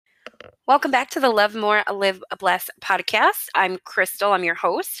Welcome back to the Love More, Live Bless podcast. I'm Crystal, I'm your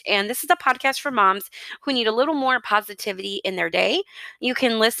host, and this is a podcast for moms who need a little more positivity in their day. You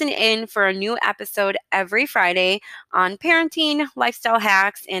can listen in for a new episode every Friday on parenting, lifestyle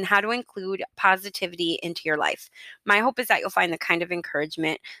hacks, and how to include positivity into your life. My hope is that you'll find the kind of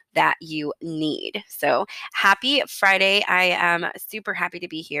encouragement that you need. So, happy Friday. I am super happy to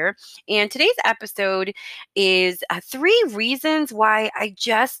be here. And today's episode is three reasons why I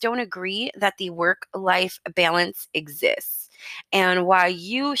just don't agree that the work life balance exists and why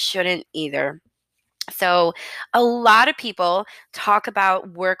you shouldn't either. So, a lot of people talk about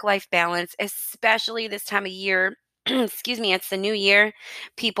work life balance, especially this time of year. Excuse me, it's the new year.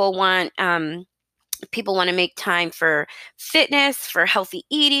 People want, people want to make time for fitness, for healthy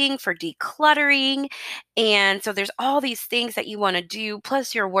eating, for decluttering. And so there's all these things that you want to do.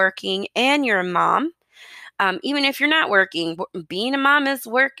 Plus, you're working and you're a mom. Even if you're not working, being a mom is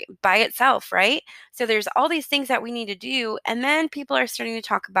work by itself, right? So there's all these things that we need to do. And then people are starting to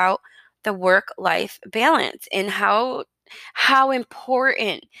talk about the work life balance and how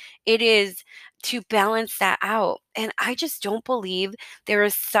important it is to balance that out. And I just don't believe there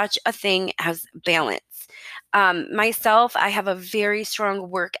is such a thing as balance. Myself, I have a very strong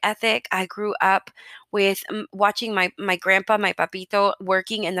work ethic. I grew up with watching my grandpa, my papito,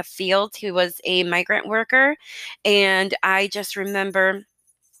 working in the fields. He was a migrant worker, and I just remember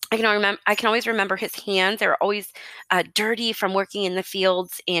I can always remember his hands. They were always dirty from working in the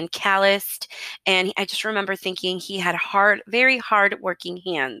fields and calloused. And I just remember thinking he had very hard working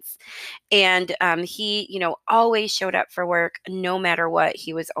hands. And he, always showed up for work no matter what.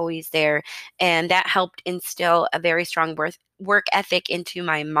 He was always there. And that helped instill a very strong work ethic into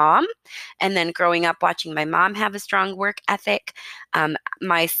my mom. And then growing up watching my mom have a strong work ethic,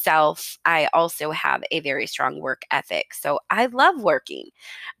 myself, I also have a very strong work ethic. So I love working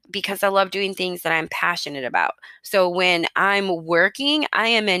because I love doing things that I'm passionate about. So when I'm working, I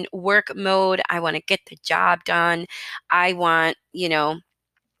am in work mode. I want to get the job done. I want,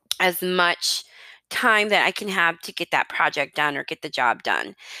 as much time that I can have to get that project done or get the job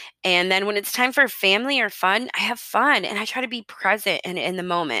done. And then when it's time for family or fun, I have fun and I try to be present and in the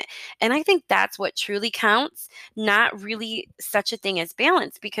moment. And I think that's what truly counts, not really such a thing as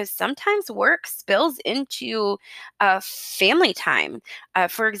balance, because sometimes work spills into family time.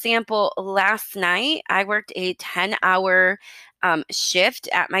 For example, last night I worked a 10-hour shift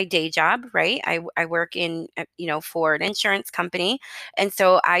at my day job, right? I work in, for an insurance company. And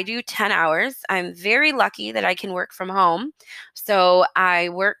so I do 10 hours. I'm very lucky that I can work from home. So I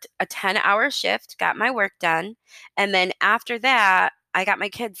worked a 10-hour shift, got my work done. And then after that, I got my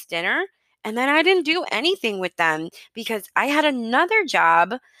kids dinner. And then I didn't do anything with them because I had another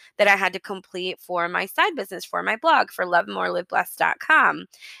job that I had to complete for my side business, for my blog, for lovemoreliveblessed.com.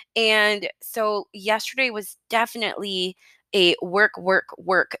 And so yesterday was definitely a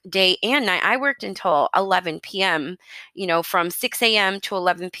work day and night. I worked until 11 p.m., from 6 a.m. to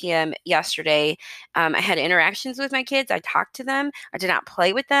 11 p.m. yesterday. I had interactions with my kids. I talked to them. I did not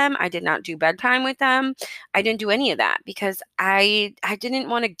play with them. I did not do bedtime with them. I didn't do any of that because I didn't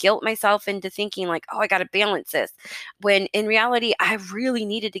want to guilt myself into thinking like, oh, I got to balance this. When in reality, I really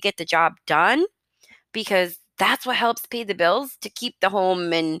needed to get the job done because that's what helps pay the bills to keep the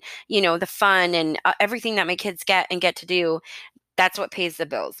home and the fun and everything that my kids get to do. That's what pays the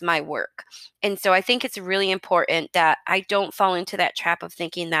bills, my work. And so I think it's really important that I don't fall into that trap of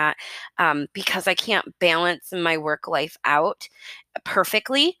thinking that because I can't balance my work life out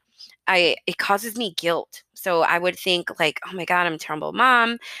perfectly, it causes me guilt. So I would think like, oh my God, I'm a terrible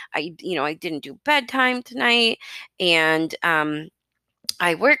mom. I didn't do bedtime tonight, and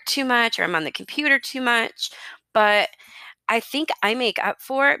I work too much, or I'm on the computer too much. But I think I make up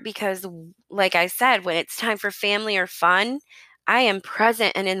for it because, like I said, when it's time for family or fun, I am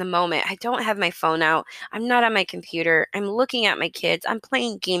present and in the moment. I don't have my phone out. I'm not on my computer. I'm looking at my kids. I'm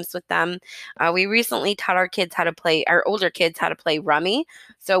playing games with them. We recently taught our older kids how to play rummy.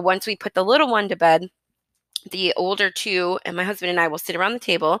 So once we put the little one to bed, the older two and my husband and I will sit around the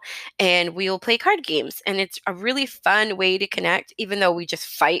table and we will play card games. And it's a really fun way to connect, even though we just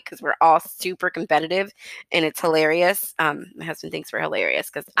fight because we're all super competitive and it's hilarious. My husband thinks we're hilarious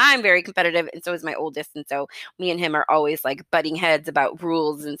because I'm very competitive and so is my oldest. And so me and him are always like butting heads about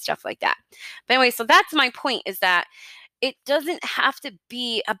rules and stuff like that. But anyway, so that's my point, is that it doesn't have to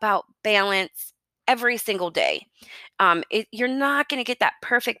be about balance every single day. You're not going to get that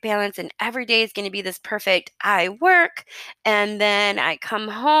perfect balance, and every day is going to be this perfect. I work and then I come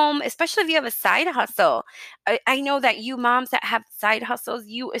home, especially if you have a side hustle. I know that you moms that have side hustles,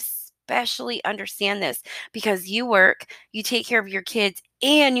 you especially understand this because you work, you take care of your kids,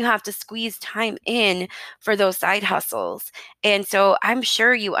 and you have to squeeze time in for those side hustles. And so I'm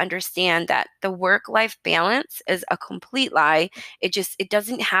sure you understand that the work-life balance is a complete lie. It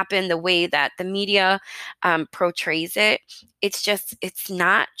doesn't happen the way that the media portrays it. It's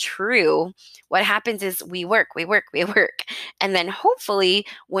not true. What happens is we work, we work, we work. And then hopefully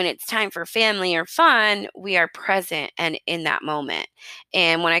when it's time for family or fun, we are present and in that moment.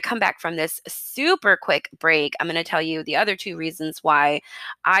 And when I come back from this super quick break, I'm going to tell you the other two reasons why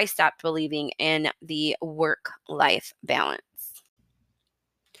I stopped believing in the work life balance.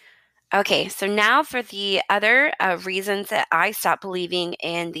 Okay, so now for the other reasons that I stopped believing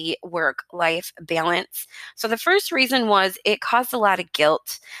in the work life balance. So, the first reason was it caused a lot of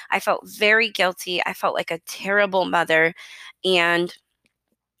guilt. I felt very guilty. I felt like a terrible mother. And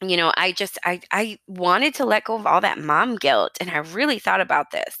I wanted to let go of all that mom guilt, and I really thought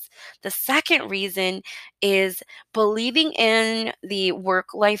about this. The second reason is believing in the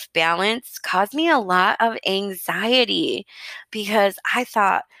work-life balance caused me a lot of anxiety because I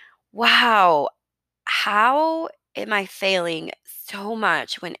thought, wow, how am I failing so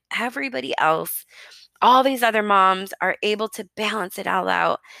much when everybody else, all these other moms are able to balance it all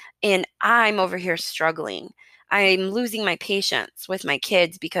out, and I'm over here struggling. I'm losing my patience with my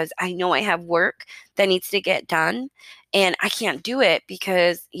kids because I know I have work that needs to get done and I can't do it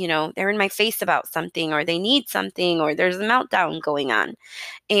because, they're in my face about something or they need something or there's a meltdown going on.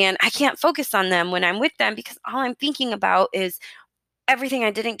 And I can't focus on them when I'm with them because all I'm thinking about is everything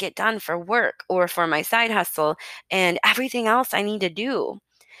I didn't get done for work or for my side hustle and everything else I need to do.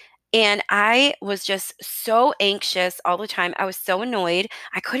 And I was just so anxious all the time. I was so annoyed.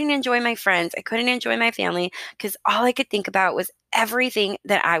 I couldn't enjoy my friends. I couldn't enjoy my family because all I could think about was everything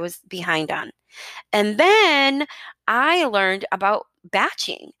that I was behind on. And then I learned about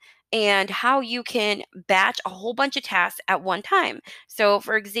batching and how you can batch a whole bunch of tasks at one time. So,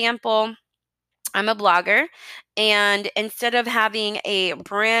 for example, I'm a blogger, and instead of having a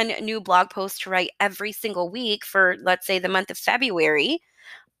brand new blog post to write every single week for, let's say, the month of February,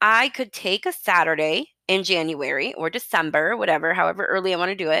 I could take a Saturday in January or December, whatever, however early I want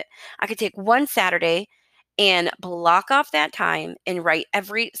to do it. I could take one Saturday and block off that time and write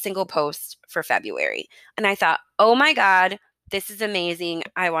every single post for February. And I thought, oh my God, this is amazing.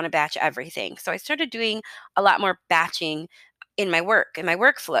 I want to batch everything. So I started doing a lot more batching in my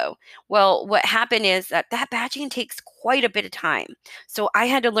workflow. Well, what happened is that batching takes quite a bit of time. So I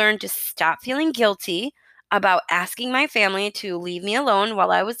had to learn to stop feeling guilty about asking my family to leave me alone while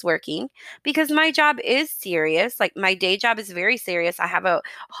I was working because my job is serious. Like my day job is very serious. I have a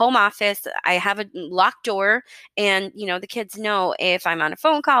home office, I have a locked door, and the kids know if I'm on a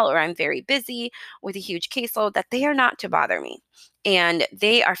phone call or I'm very busy with a huge caseload that they are not to bother me. And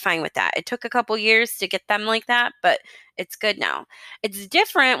they are fine with that. It took a couple years to get them like that, but it's good now. It's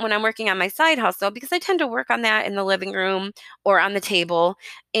different when I'm working on my side hustle because I tend to work on that in the living room or on the table,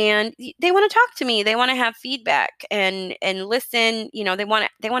 and they want to talk to me. They want to have feedback and listen. They want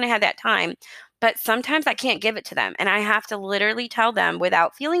to have that time. But sometimes I can't give it to them, and I have to literally tell them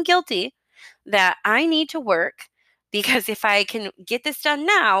without feeling guilty that I need to work because if I can get this done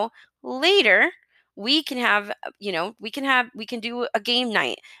now, later we can have, we can do a game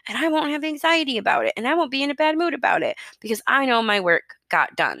night and I won't have anxiety about it and I won't be in a bad mood about it because I know my work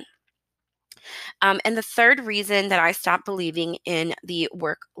got done. And the third reason that I stopped believing in the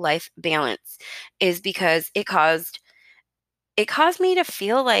work life balance is because it caused me to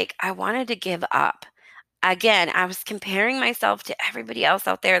feel like I wanted to give up. Again, I was comparing myself to everybody else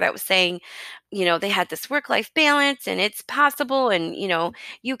out there that was saying, they had this work life balance and it's possible and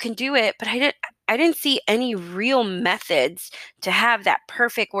you can do it, but I didn't see any real methods to have that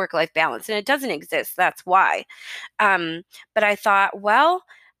perfect work life balance, and it doesn't exist. That's why. But I thought, well,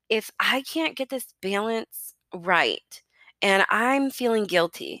 if I can't get this balance right and I'm feeling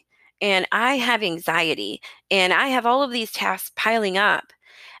guilty and I have anxiety and I have all of these tasks piling up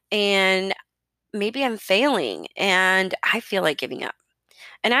and maybe I'm failing and I feel like giving up.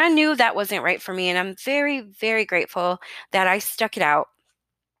 And I knew that wasn't right for me. And I'm very, very grateful that I stuck it out.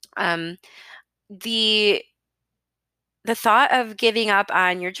 Um, the the thought of giving up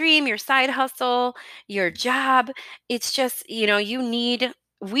on your dream, your side hustle, your job, it's just,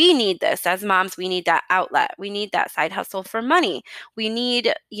 we need this as moms. We need that outlet. We need that side hustle for money. We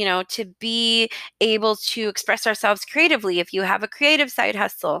need, to be able to express ourselves creatively if you have a creative side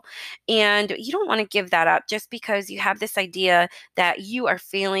hustle. And you don't want to give that up just because you have this idea that you are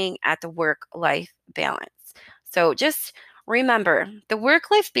failing at the work life balance. So just remember, the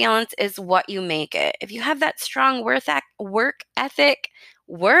work life balance is what you make it. If you have that strong work ethic,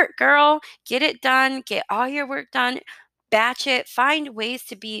 work, girl, get it done, get all your work done. batch it, find ways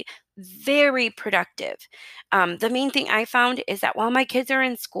to be very productive. The main thing I found is that while my kids are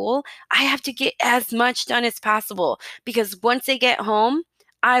in school, I have to get as much done as possible because once they get home,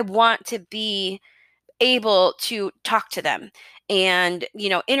 I want to be able to talk to them and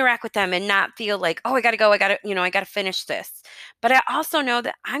interact with them and not feel like, oh, I got to go, I got to finish this. But I also know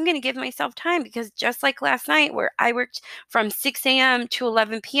that I'm going to give myself time because just like last night where I worked from 6 a.m. to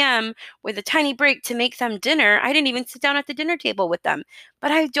 11 p.m. with a tiny break to make them dinner, I didn't even sit down at the dinner table with them,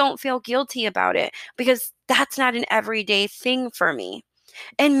 but I don't feel guilty about it because that's not an everyday thing for me.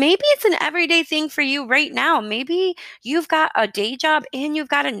 And maybe it's an everyday thing for you right now. Maybe you've got a day job and you've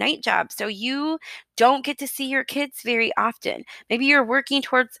got a night job. So you don't get to see your kids very often. Maybe you're working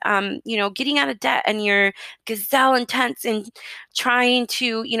towards, getting out of debt and you're gazelle intense and trying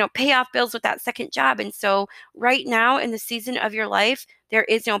to, pay off bills with that second job. And so right now in the season of your life, there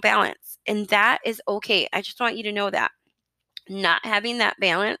is no balance. And that is okay. I just want you to know that not having that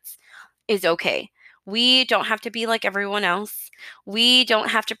balance is okay. We don't have to be like everyone else. We don't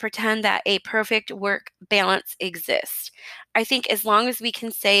have to pretend that a perfect work balance exists. I think as long as we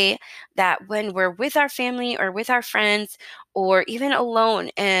can say that when we're with our family or with our friends or even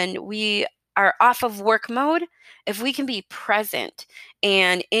alone and we are off of work mode, if we can be present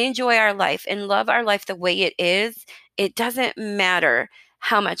and enjoy our life and love our life the way it is, it doesn't matter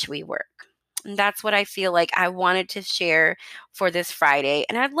how much we work. And that's what I feel like I wanted to share for this Friday.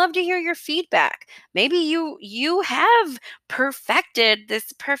 And I'd love to hear your feedback. Maybe you have perfected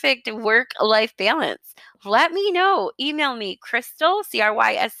this perfect work-life balance. Let me know. Email me, Crystal,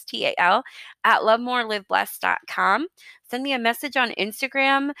 Crystal, at lovemoreliveblessed.com. Send me a message on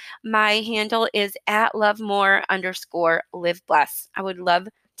Instagram. My handle is at lovemore_liveblessed. I would love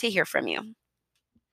to hear from you.